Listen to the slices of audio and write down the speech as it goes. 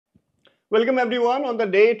Welcome everyone on the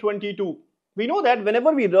day 22. We know that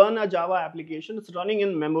whenever we run a Java application, it's running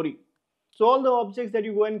in memory. So all the objects that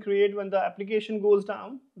you go and create when the application goes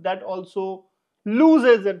down, that also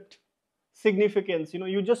loses its significance.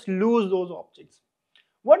 You just lose those objects.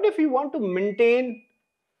 What if you want to maintain,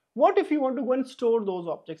 what if you want to go and store those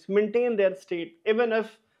objects, maintain their state, even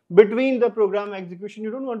if between the program execution,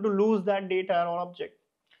 you don't want to lose that data or object.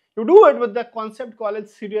 You do it with the concept called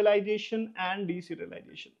serialization and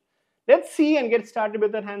deserialization. Let's see and get started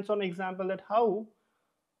with a hands-on example that how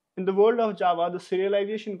in the world of Java the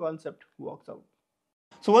serialization concept works out.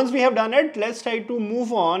 So once we have done it, let's try to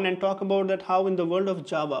move on and talk about that how in the world of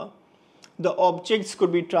Java the objects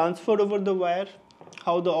could be transferred over the wire,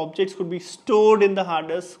 how the objects could be stored in the hard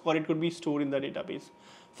disk or it could be stored in the database.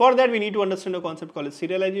 For that we need to understand a concept called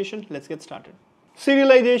serialization. Let's get started.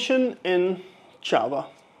 Serialization in Java.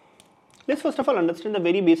 Let's first of all understand the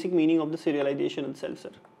very basic meaning of the serialization itself,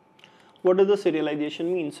 sir. What does the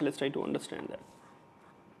serialization mean? So let's try to understand that.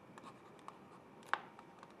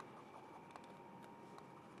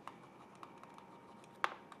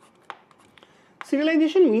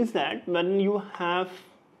 Serialization means that when you have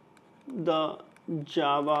the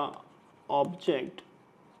Java object,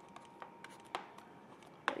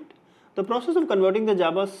 right, the process of converting the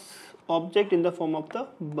Java object in the form of the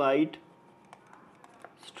byte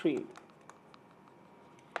stream.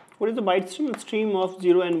 What is the byte stream? A stream of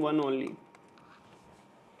 0 and 1 only.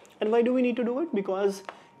 And why do we need to do it? Because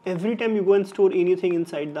every time you go and store anything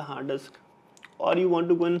inside the hard disk or you want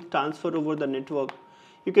to go and transfer over the network,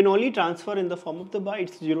 you can only transfer in the form of the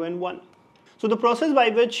bytes 0 and 1. So the process by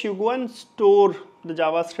which you go and store the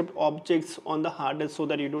JavaScript objects on the hard disk so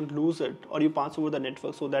that you don't lose it, or you pass over the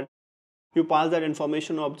network so that you pass that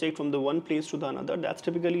information object from the one place to the another, that's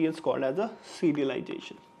typically is called as a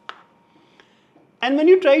serialization. And when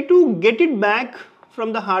you try to get it back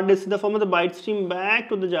from the hard disk in the form of the byte stream back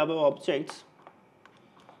to the Java objects,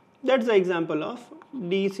 that's the example of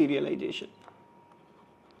deserialization.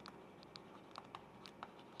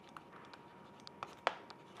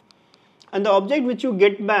 And the object which you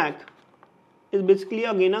get back is basically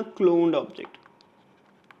again a cloned object.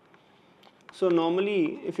 So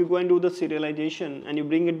normally if you go and do the serialization and you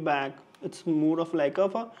bring it back, it's more of like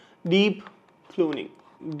of a deep cloning.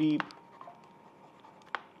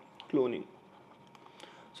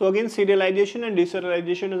 So again, serialization and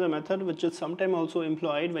deserialization is a method which is sometimes also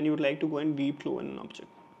employed when you would like to go and deep clone an object.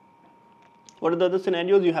 What are the other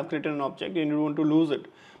scenarios? You have created an object and you don't want to lose it,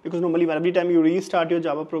 because normally every time you restart your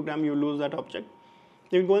Java program you lose that object.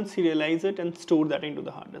 You go and serialize it and store that into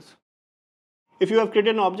the hard disk. If you have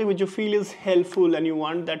created an object which you feel is helpful and you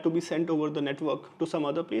want that to be sent over the network to some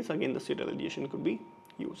other place, again the serialization could be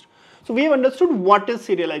used. So we have understood what is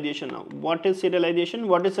serialization now. What is serialization?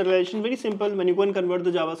 What is serialization? Very simple. When you go and convert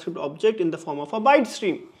the JavaScript object in the form of a byte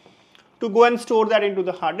stream to go and store that into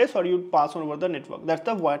the hard disk or you pass on over the network. That's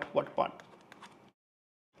the what part.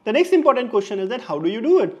 The next important question is that how do you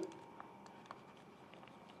do it?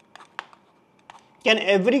 Can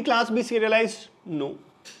every class be serialized? No.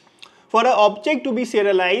 For an object to be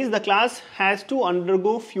serialized, the class has to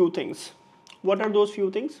undergo few things. What are those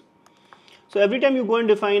few things? So every time you go and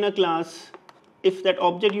define a class, if that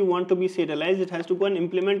object you want to be serialized, it has to go and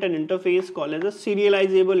implement an interface called as a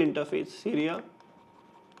serializable interface.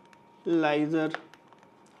 Serializer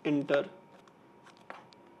inter.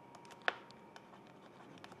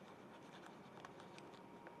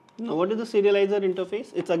 Now what is the serializer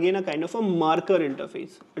interface? It's again a kind of a marker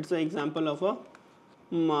interface. It's an example of a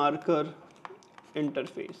marker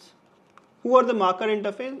interface. Who are the marker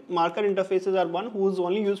interface? Marker interfaces are one who is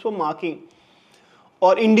only used for marking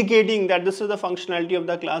or indicating that this is the functionality of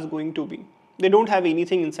the class going to be. They don't have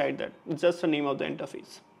anything inside that. It's just the name of the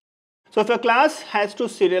interface. So if a class has to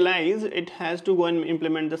serialize, it has to go and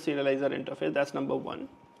implement the serializer interface. That's number one.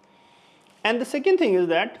 And the second thing is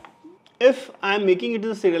that if I am making it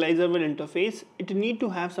as a serializable interface, it need to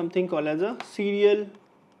have something called as a serial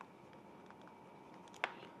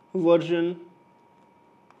version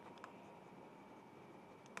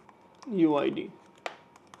UID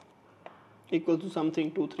equal to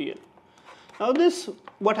something 23L. Now this,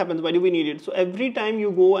 what happens? Why do we need it? So every time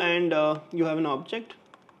you go and you have an object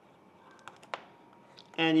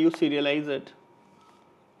and you serialize it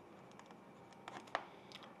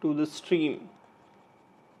to the stream,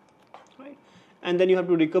 right? And then you have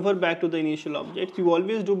to recover back to the initial object. You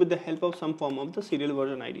always do with the help of some form of the serial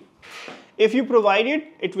version ID. If you provide it,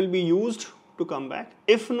 it will be used to come back.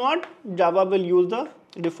 If not, Java will use the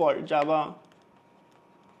default. Java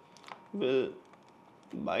will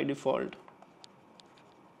by default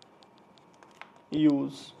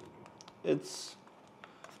use its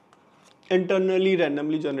internally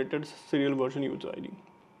randomly generated serial version user ID.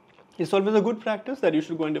 It's always a good practice that you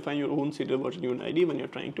should go and define your own serial version user ID when you're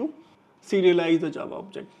trying to serialize the Java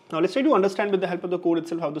object. Now let's try to understand with the help of the code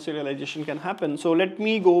itself how the serialization can happen. So let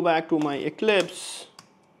me go back to my Eclipse,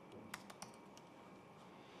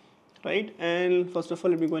 right? And first of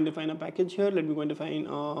all, let me go and define a package here. Let me go and define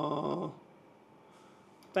a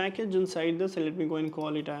package inside this, and let me go and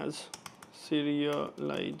call it as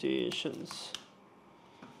serializations.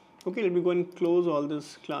 Okay, let me go and close all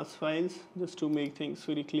these class files just to make things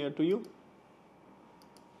very clear to you.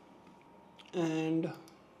 And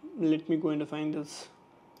let me go and define this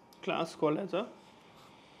class called as a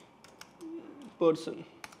person.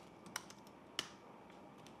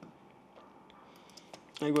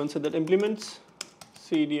 I go and say that implements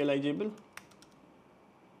Serializable.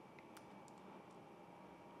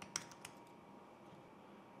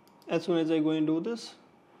 As soon as I go and do this,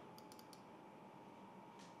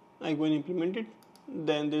 I go and implement it,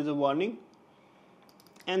 then there is a warning,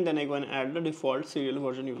 and then I go and add the default serial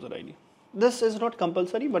version user ID. This is not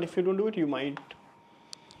compulsory, but if you don't do it, you might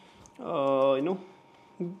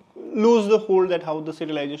lose the hold that how the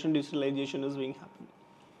serialization deserialization is being happened.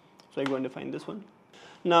 So I go and define this one.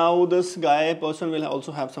 Now this guy person will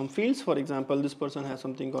also have some fields. For example, this person has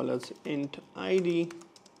something called as int ID,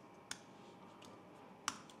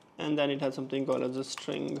 and then it has something called as a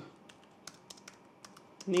string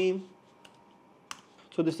name.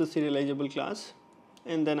 So this is serializable class,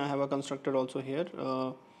 and then I have a constructor also here,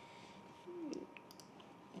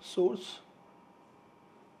 source,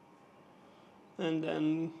 and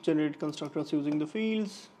then generate constructors using the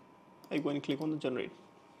fields. I go and click on the generate.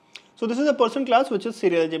 So this is a person class which is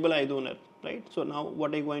serializable ID owner, right? So now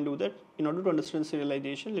what I go and do that, in order to understand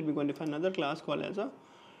serialization, let me go and define another class called as a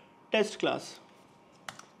test class.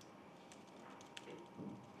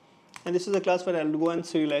 And this is a class where I'll go and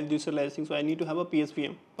serialize, deserializing. So I need to have a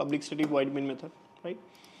PSVM, public static void main method, right?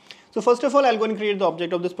 So first of all, I'll go and create the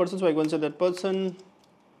object of this person. So I go and say that person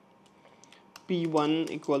p1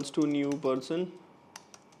 equals to new person,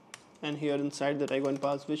 and here inside that I go and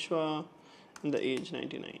pass Vishwa and the age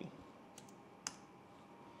 99.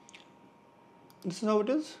 This is how it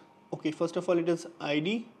is. Okay, first of all, it is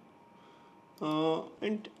ID,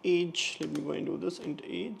 int age. Let me go and do this, int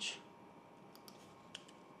age.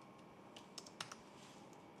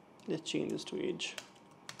 Let's change this to age.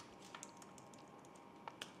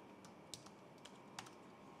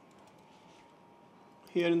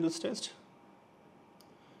 Here in this test,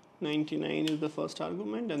 99 is the first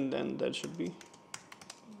argument, and then that should be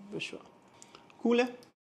Vishwa. Cool, eh?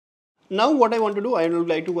 Now what I want to do, I would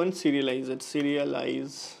like to go and serialize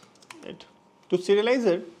it. To serialize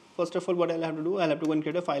it, first of all, what I'll have to do, I'll have to go and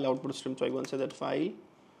create a file output stream. So I go and say that file,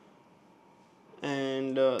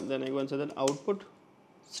 and then I go and say that output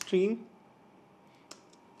stream,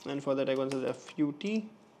 and for that I go and say that fut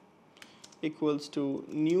equals to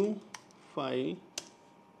new file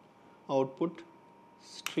output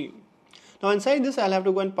stream. Now inside this I'll have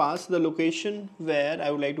to go and pass the location where I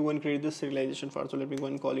would like to go and create this serialization for. So let me go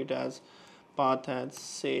and call it as path as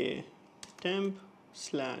say temp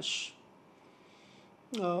slash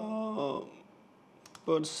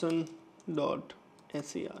person dot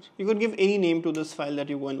ser. You could give any name to this file that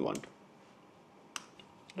you go and want,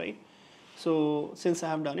 right? So since I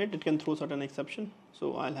have done it, it can throw certain exception.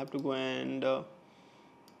 So I'll have to go and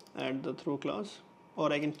add the throw clause,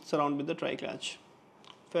 or I can surround with the try catch.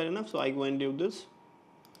 Fair enough. So I go and do this.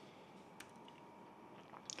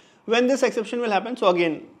 When this exception will happen, so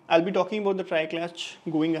again I'll be talking about the try catch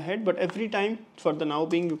going ahead, but every time for the now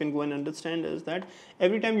being you can go and understand is that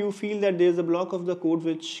every time you feel that there is a block of the code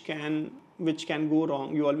which can go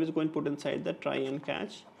wrong, you always go and put inside the try and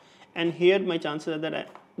catch. And here my chances are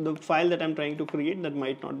that the file that I'm trying to create, that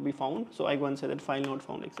might not be found. So I go and say that file not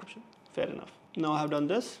found exception. Fair enough. Now I have done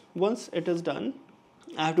this. Once it is done,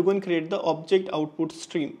 I have to go and create the object output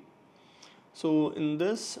stream. So in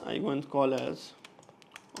this I go and call as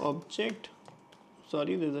object,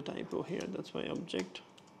 sorry there's a typo here, that's why object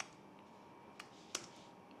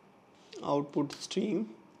output stream,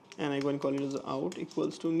 and I go and call it as out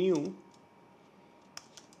equals to new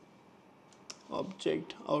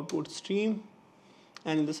object output stream,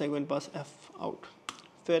 and in this I go and pass f out.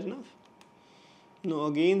 Fair enough. Now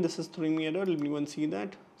again this is throwing me error. Let me go and see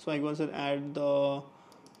that. So I go and say add the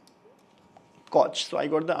catch. So I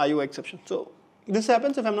got the IO exception. So this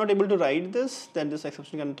happens if I'm not able to write this, then this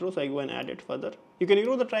exception can throw. So I go and add it further. You can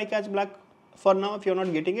ignore the try catch black for now if you're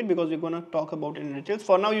not getting it, because we're going to talk about it in details.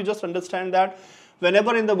 For now you just understand that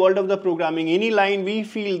whenever in the world of the programming any line we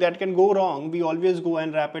feel that can go wrong, we always go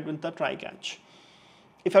and wrap it with the try catch.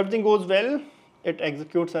 If everything goes well, it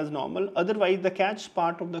executes as normal. Otherwise, the catch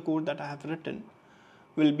part of the code that I have written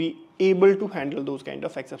will be able to handle those kind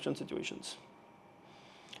of exception situations.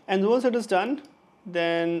 And once it is done,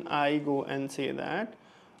 then I go and say that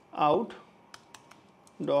out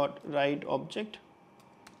dot write object,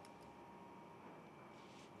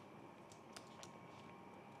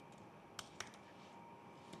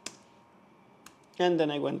 and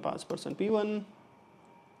then I go and pass %p1.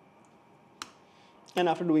 And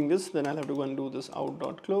after doing this, then I'll have to go and do this out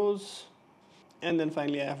dot close, and then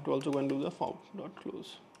finally I have to also go and do the out dot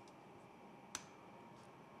close.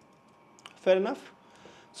 Fair enough.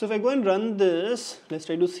 So if I go and run this, let's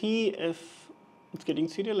try to see if it's getting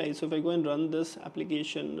serialized. So if I go and run this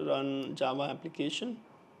application, run Java application,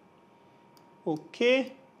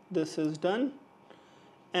 okay, this is done.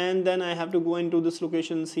 And then I have to go into this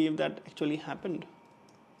location and see if that actually happened.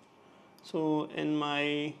 So in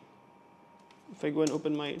my, if I go and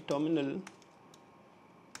open my terminal,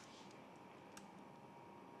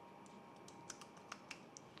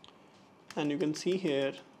 and you can see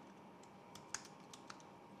here,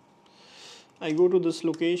 I go to this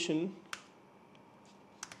location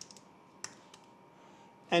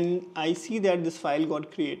and I see that this file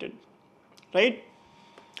got created, right?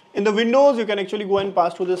 In the Windows, you can actually go and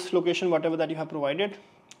pass to this location whatever that you have provided.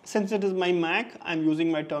 Since it is my Mac, I'm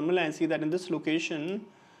using my terminal and I see that in this location,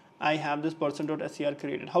 I have this %.ser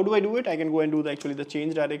created. How do I do it? I can go and do the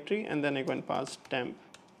change directory, and then I go and pass temp.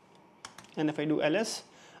 And if I do ls,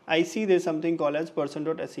 I see there's something called as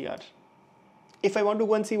 %.ser. If I want to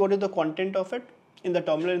go and see what is the content of it, in the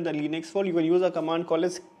terminal in the Linux world, you can use a command called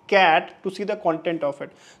as cat to see the content of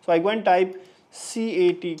it. So I go and type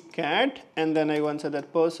cat, and then I go and say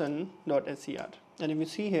that person.ser. And if you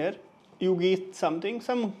see here, you get something,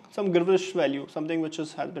 some gibberish value, something which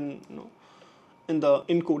has been in the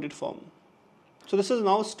encoded form. So this is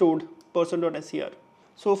now stored person.ser.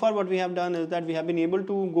 So far what we have done is that we have been able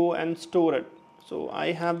to go and store it. So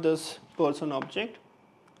I have this person object,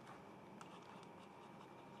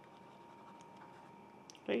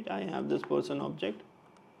 right? I have this person object,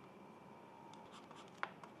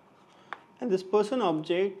 and this person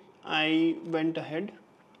object I went ahead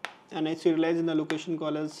and I serialized in the location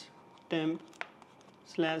called as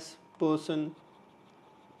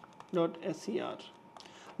temp/person.ser.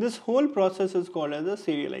 This whole process is called as a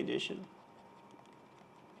serialization.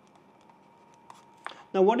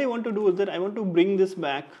 Now what I want to do is that I want to bring this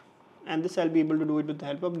back, and this I'll be able to do it with the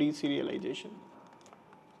help of deserialization.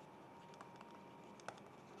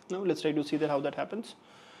 Now let's try to see that how that happens.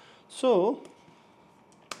 So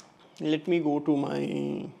let me go to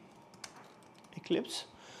my Eclipse.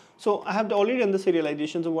 So I have already done the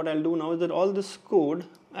serialization. So what I'll do now is that all this code,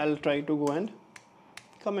 I'll try to go and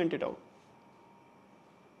comment it out.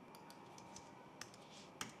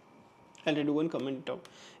 I'll try to go and comment it out.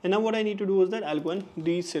 And now what I need to do is that I'll go and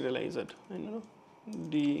deserialize it.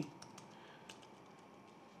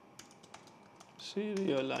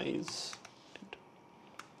 Deserialize it.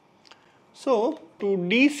 So to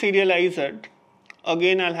deserialize it,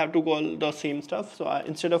 again I'll have to call the same stuff. So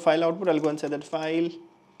instead of file output, I'll go and say that file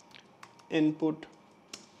input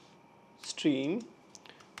stream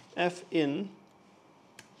fin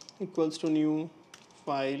equals to new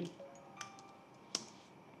file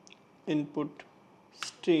input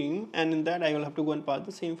string, and in that I will have to go and pass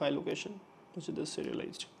the same file location, which is the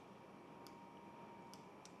serialized.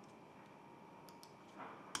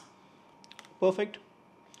 Perfect.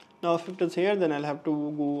 Now if it is here, then I'll have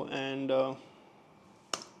to go and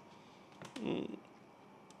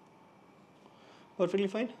perfectly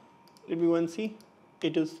fine. Let me go and see.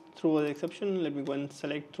 It is throw an exception. Let me go and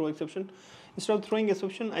select throw exception. Instead of throwing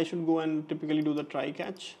exception, I should go and typically do the try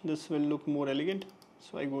catch. This will look more elegant.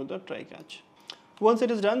 So I go with the try catch. Once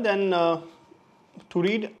it is done, then to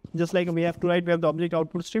read, just like we have to write, we have the object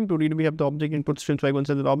output stream. To read, we have the object input stream. So I go and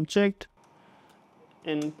say that object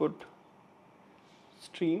input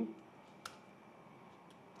stream,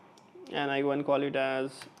 and I go and call it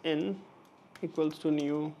as in equals to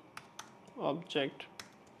new object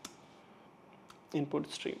input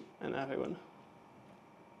stream, and I have one.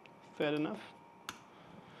 Fair enough.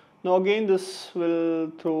 Now again this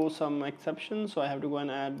will throw some exceptions, so I have to go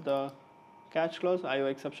and add the catch clause IO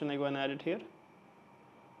exception. I go and add it here,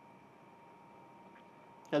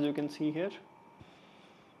 as you can see here.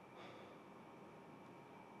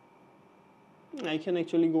 I can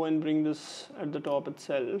actually go and bring this at the top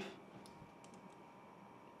itself.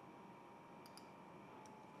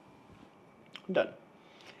 Done.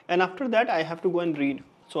 And after that I have to go and read.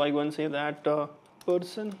 So I go and say that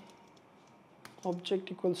person object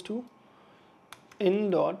equals to in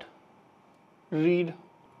dot read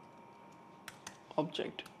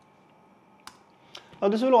object. Now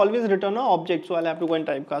this will always return an object, so I'll have to go and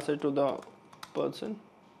typecast it to the person,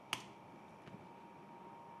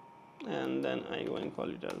 and then I go and call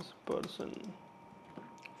it as person.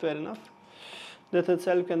 Fair enough. This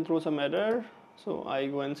itself can throw some error, so I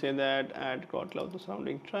go and say that add got love the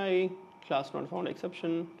surrounding try, class not found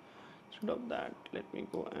exception. Instead of that, let me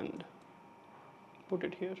go and put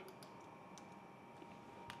it here.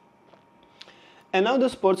 And now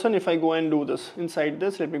this person, if I go and do this inside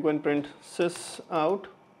this, let me go and print sys out.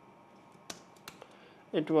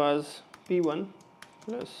 It was p1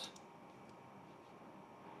 plus,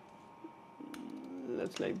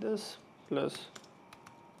 let's like this, plus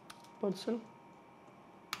person.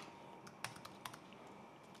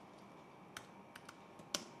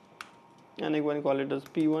 And I go and call it as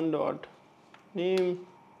p1 dot name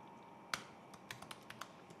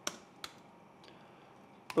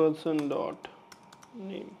person dot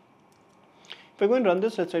name. If I go and run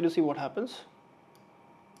this, let's try to see what happens.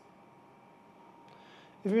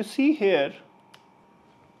 If you see here,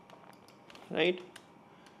 right,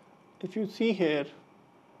 if you see here,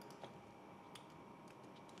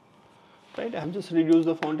 right, I have just reduced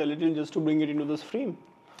the font a little just to bring it into this frame.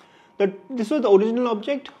 This was the original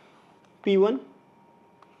object p1,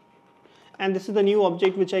 and this is the new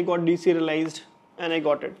object which I got deserialized and I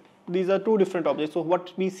got it. These are two different objects. So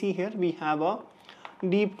what we see here, we have a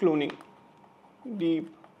deep cloning,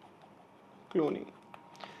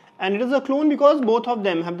 and it is a clone because both of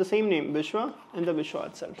them have the same name, Vishwa and the Vishwa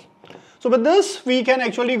itself. So with this, we can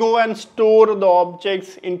actually go and store the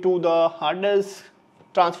objects into the hard disk,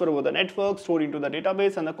 transfer over the network, store into the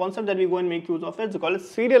database, and the concept that we go and make use of is called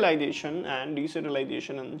serialization and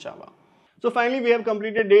deserialization in Java. So finally, we have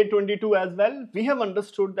completed day 22 as well. We have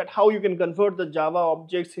understood that how you can convert the Java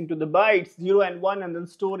objects into the bytes 0 and 1 and then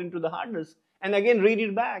store into the hard disk. And again, read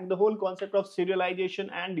it back, the whole concept of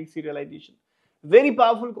serialization and deserialization. Very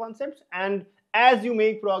powerful concepts, and as you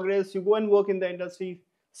make progress, you go and work in the industry,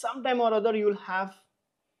 sometime or other you will have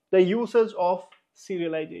the usage of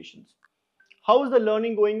serializations. How is the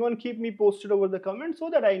learning going on? Keep me posted over the comments so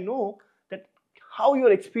that I know that how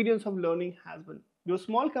your experience of learning has been. Your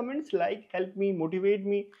small comments help me, motivate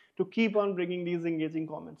me to keep on bringing these engaging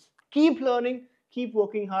comments. Keep learning, keep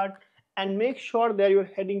working hard, and make sure that you're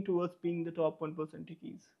heading towards being the top 1%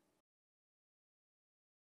 techies.